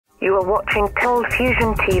You are watching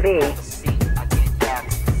ColdFusion TV.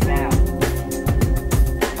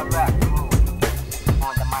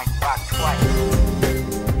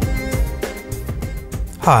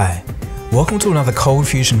 Hi, welcome to another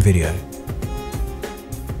ColdFusion video.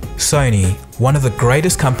 Sony, one of the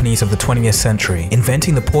greatest companies of the 20th century,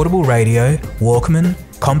 inventing the portable radio, Walkman,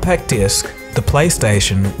 compact disc, the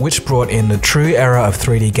PlayStation, which brought in the true era of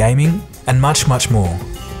 3D gaming, and much more.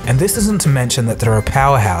 And this isn't to mention that they're a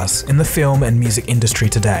powerhouse in the film and music industry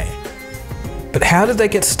today. But how did they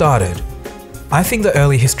get started? I think the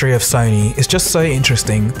early history of Sony is just so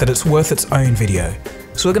interesting that it's worth its own video,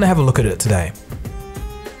 so we're going to have a look at it today.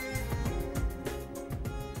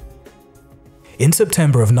 In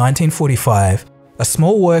September of 1945, a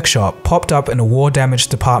small workshop popped up in a war-damaged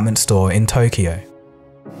department store in Tokyo.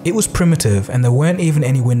 It was primitive and there weren't even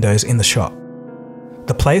any windows in the shop.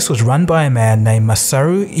 The place was run by a man named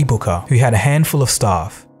Masaru Ibuka, who had a handful of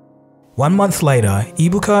staff. 1 month later,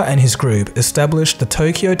 Ibuka and his group established the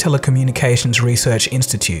Tokyo Telecommunications Research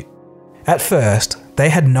Institute. At first, they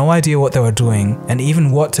had no idea what they were doing and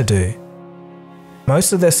even what to do.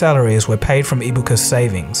 Most of their salaries were paid from Ibuka's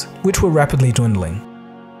savings, which were rapidly dwindling.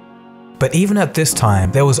 But even at this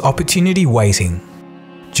time, there was opportunity waiting.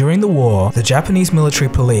 During the war, the Japanese military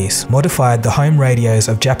police modified the home radios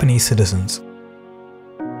of Japanese citizens.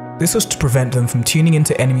 This was to prevent them from tuning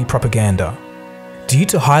into enemy propaganda. Due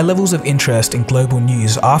to high levels of interest in global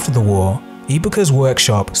news after the war, Ibuka's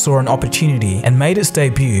workshop saw an opportunity and made its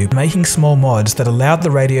debut making small mods that allowed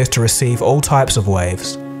the radios to receive all types of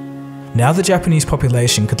waves. Now the Japanese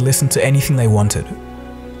population could listen to anything they wanted.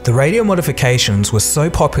 The radio modifications were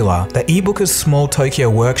so popular that Ibuka's small Tokyo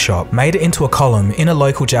workshop made it into a column in a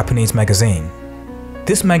local Japanese magazine.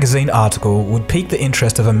 This magazine article would pique the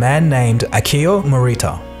interest of a man named Akio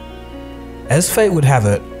Morita. As fate would have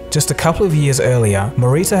it, just a couple of years earlier,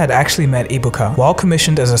 Morita had actually met Ibuka while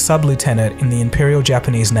commissioned as a sub-lieutenant in the Imperial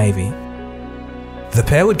Japanese Navy. The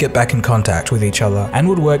pair would get back in contact with each other and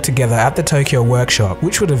would work together at the Tokyo workshop,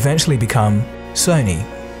 which would eventually become Sony.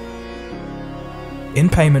 In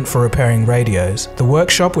payment for repairing radios, the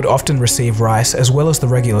workshop would often receive rice as well as the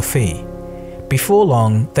regular fee. Before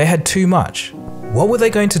long, they had too much. What were they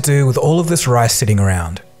going to do with all of this rice sitting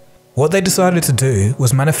around? What they decided to do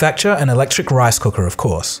was manufacture an electric rice cooker, of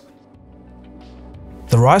course.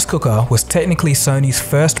 The rice cooker was technically Sony's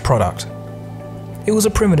first product. It was a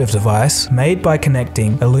primitive device made by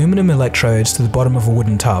connecting aluminum electrodes to the bottom of a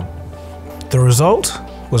wooden tub. The result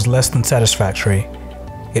was less than satisfactory.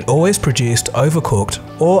 It always produced overcooked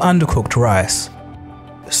or undercooked rice.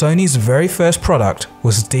 Sony's very first product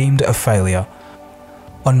was deemed a failure.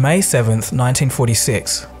 On May 7,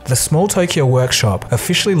 1946, the small Tokyo workshop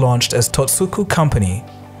officially launched as Totsuku Company.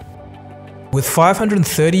 With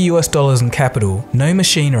 $530 in capital, no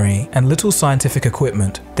machinery, and little scientific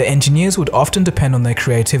equipment, the engineers would often depend on their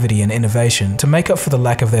creativity and innovation to make up for the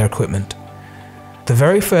lack of their equipment. The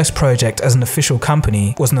very first project as an official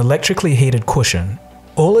company was an electrically heated cushion.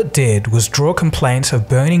 All it did was draw complaints of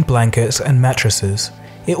burning blankets and mattresses.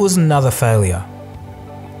 It was another failure.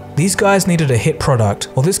 These guys needed a hit product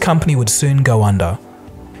or this company would soon go under.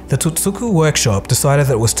 The Totsuku workshop decided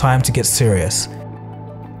that it was time to get serious.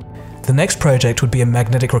 The next project would be a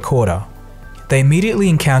magnetic recorder. They immediately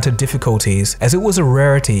encountered difficulties as it was a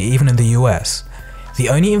rarity even in the US. The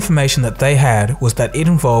only information that they had was that it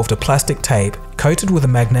involved a plastic tape coated with a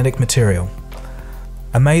magnetic material.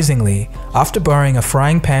 Amazingly, after borrowing a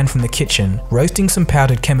frying pan from the kitchen, roasting some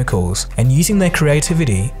powdered chemicals, and using their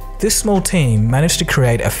creativity, this small team managed to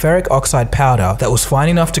create a ferric oxide powder that was fine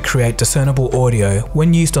enough to create discernible audio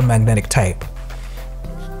when used on magnetic tape.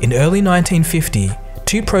 In early 1950,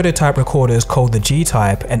 two prototype recorders called the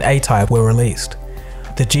G-type and A-type were released.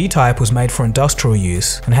 The G-type was made for industrial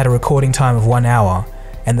use and had a recording time of 1 hour,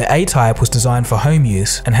 and the A-type was designed for home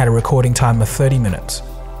use and had a recording time of 30 minutes.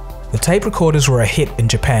 The tape recorders were a hit in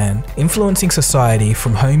Japan, influencing society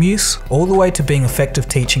from home use all the way to being effective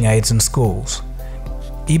teaching aids in schools.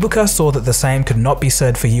 Ibuka saw that the same could not be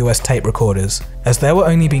said for US tape recorders, as they were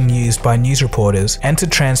only being used by news reporters and to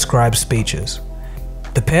transcribe speeches.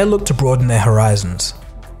 The pair looked to broaden their horizons.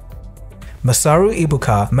 Masaru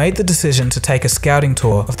Ibuka made the decision to take a scouting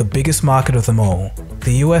tour of the biggest market of them all,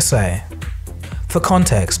 the USA. For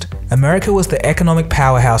context, America was the economic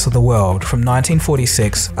powerhouse of the world from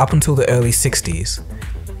 1946 up until the early 60s.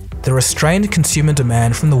 The restrained consumer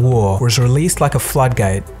demand from the war was released like a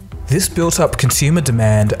floodgate. This built-up consumer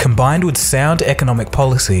demand, combined with sound economic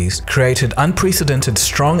policies, created unprecedented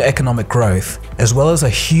strong economic growth, as well as a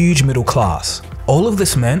huge middle class. All of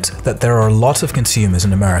this meant that there are a lot of consumers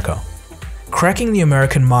in America. Cracking the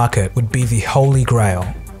American market would be the holy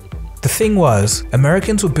grail. The thing was,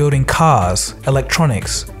 Americans were building cars,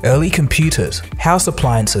 electronics, early computers, house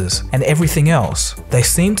appliances, and everything else. They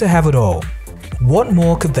seemed to have it all. What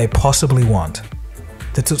more could they possibly want?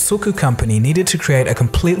 The Totsuku company needed to create a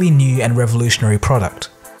completely new and revolutionary product.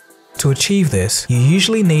 To achieve this, you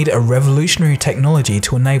usually need a revolutionary technology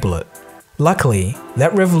to enable it. Luckily,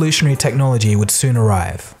 that revolutionary technology would soon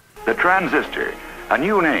arrive. The transistor, a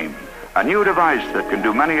new name, a new device that can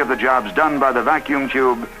do many of the jobs done by the vacuum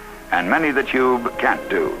tube, and many the tube can't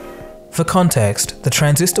do. For context, the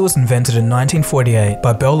transistor was invented in 1948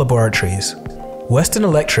 by Bell Laboratories. Western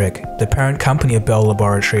Electric, the parent company of Bell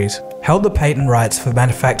Laboratories, held the patent rights for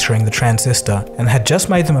manufacturing the transistor and had just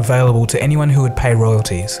made them available to anyone who would pay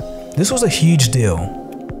royalties. This was a huge deal.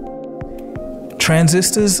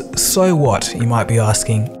 Transistors, so what, you might be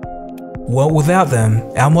asking? Well, without them,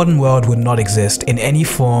 our modern world would not exist in any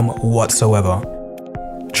form whatsoever.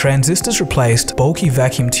 Transistors replaced bulky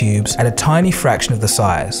vacuum tubes at a tiny fraction of the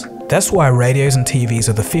size. That's why radios and TVs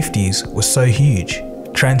of the 50s were so huge.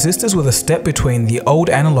 Transistors were the step between the old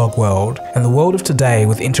analog world and the world of today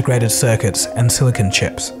with integrated circuits and silicon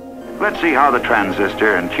chips. Let's see how the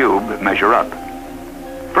transistor and tube measure up.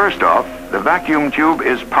 First off, the vacuum tube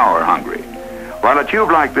is power hungry. While a tube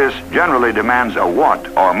like this generally demands a watt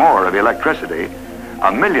or more of electricity,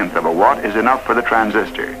 a millionth of a watt is enough for the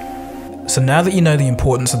transistor. So now that you know the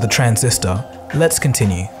importance of the transistor, let's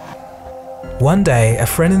continue. One day, a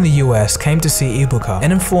friend in the US came to see Ibuka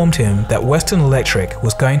and informed him that Western Electric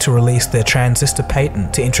was going to release their transistor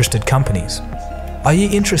patent to interested companies. "Are you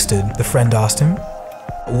interested?" the friend asked him.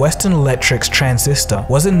 Western Electric's transistor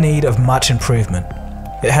was in need of much improvement.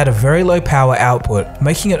 It had a very low power output,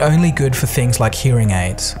 making it only good for things like hearing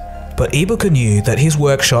aids. But Ibuka knew that his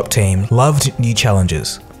workshop team loved new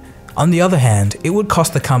challenges. On the other hand, it would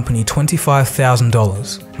cost the company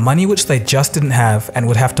 $25,000, money which they just didn't have and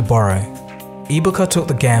would have to borrow. Ibuka took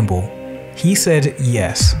the gamble. He said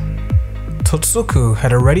yes. Totsuku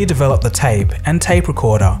had already developed the tape and tape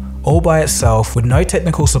recorder all by itself with no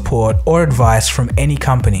technical support or advice from any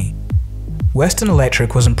company. Western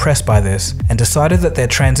Electric was impressed by this and decided that their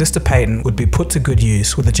transistor patent would be put to good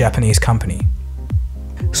use with a Japanese company.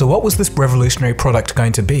 So what was this revolutionary product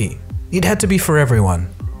going to be? It had to be for everyone.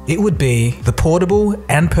 It would be the portable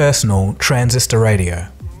and personal transistor radio.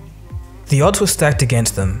 The odds were stacked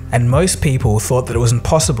against them, and most people thought that it was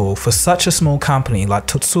impossible for such a small company like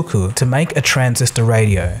Totsuku to make a transistor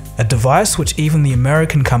radio, a device which even the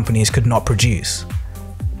American companies could not produce.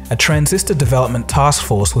 A transistor development task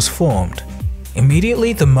force was formed.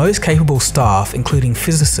 Immediately, the most capable staff, including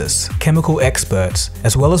physicists, chemical experts,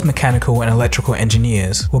 as well as mechanical and electrical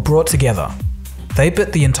engineers, were brought together. They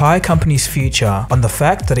bet the entire company's future on the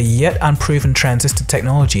fact that a yet unproven transistor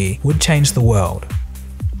technology would change the world.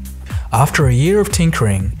 After a year of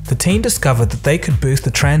tinkering, the team discovered that they could boost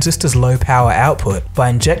the transistor's low power output by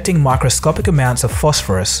injecting microscopic amounts of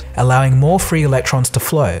phosphorus, allowing more free electrons to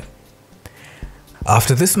flow.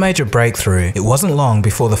 After this major breakthrough, it wasn't long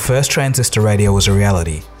before the first transistor radio was a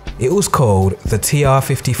reality. It was called the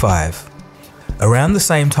TR-55. Around the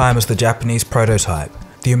same time as the Japanese prototype,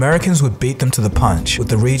 the Americans would beat them to the punch with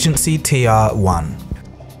the Regency TR-1.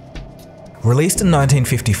 Released in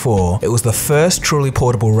 1954, it was the first truly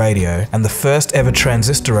portable radio and the first ever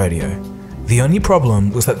transistor radio. The only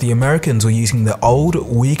problem was that the Americans were using the old,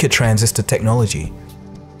 weaker transistor technology.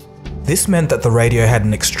 This meant that the radio had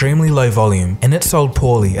an extremely low volume and it sold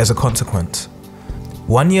poorly as a consequence.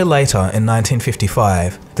 1 year later, in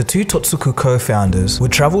 1955, the two Totsuku co-founders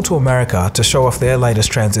would travel to America to show off their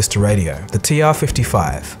latest transistor radio, the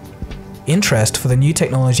TR-55. Interest for the new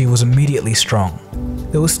technology was immediately strong.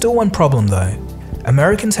 There was still one problem though.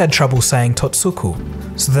 Americans had trouble saying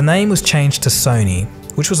Totsuku, so the name was changed to Sony,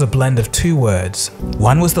 which was a blend of two words.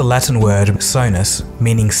 One was the Latin word sonus,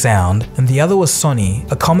 meaning sound, and the other was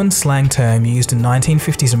Sony, a common slang term used in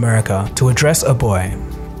 1950s America to address a boy.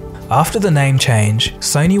 After the name change,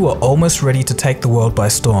 Sony were almost ready to take the world by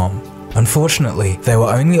storm. Unfortunately, they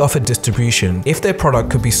were only offered distribution if their product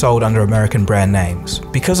could be sold under American brand names.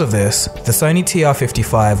 Because of this, the Sony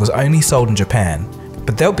TR-55 was only sold in Japan,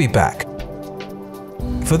 but they'll be back.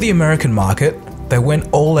 For the American market, they went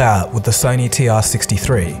all out with the Sony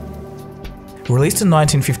TR-63. Released in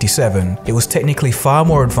 1957, it was technically far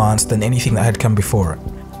more advanced than anything that had come before it.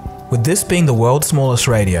 With this being the world's smallest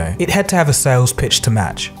radio, it had to have a sales pitch to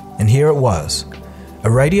match, and here it was.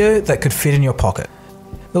 A radio that could fit in your pocket.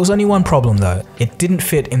 There was only one problem though, it didn't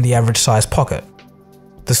fit in the average size pocket.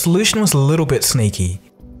 The solution was a little bit sneaky.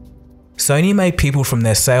 Sony made people from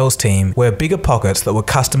their sales team wear bigger pockets that were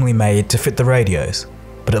customly made to fit the radios,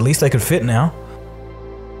 but at least they could fit now.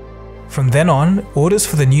 From then on, orders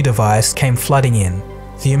for the new device came flooding in.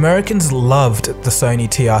 The Americans loved the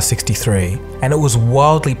Sony TR-63, and it was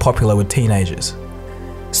wildly popular with teenagers.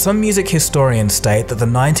 Some music historians state that the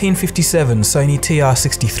 1957 Sony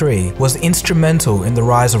TR-63 was instrumental in the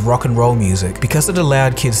rise of rock and roll music because it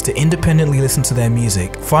allowed kids to independently listen to their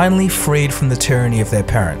music, finally freed from the tyranny of their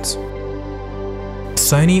parents.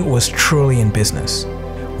 Sony was truly in business.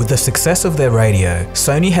 With the success of their radio,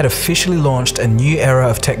 Sony had officially launched a new era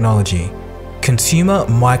of technology: consumer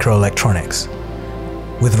microelectronics.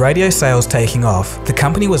 With radio sales taking off, the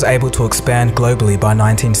company was able to expand globally by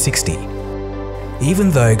 1960. Even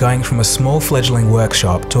though going from a small fledgling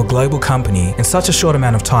workshop to a global company in such a short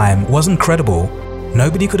amount of time was incredible,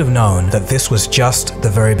 nobody could have known that this was just the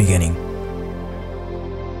very beginning.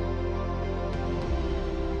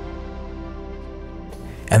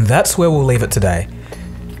 And that's where we'll leave it today.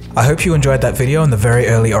 I hope you enjoyed that video on the very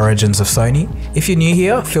early origins of Sony. If you're new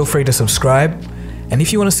here, feel free to subscribe. And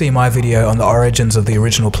if you want to see my video on the origins of the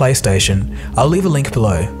original PlayStation, I'll leave a link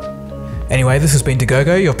below. Anyway, this has been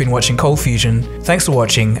Dagogo, you've been watching ColdFusion. Thanks for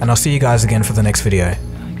watching, and I'll see you guys again for the next video.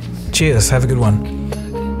 Cheers, have a good one.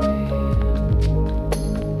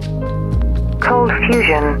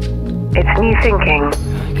 ColdFusion. It's new thinking.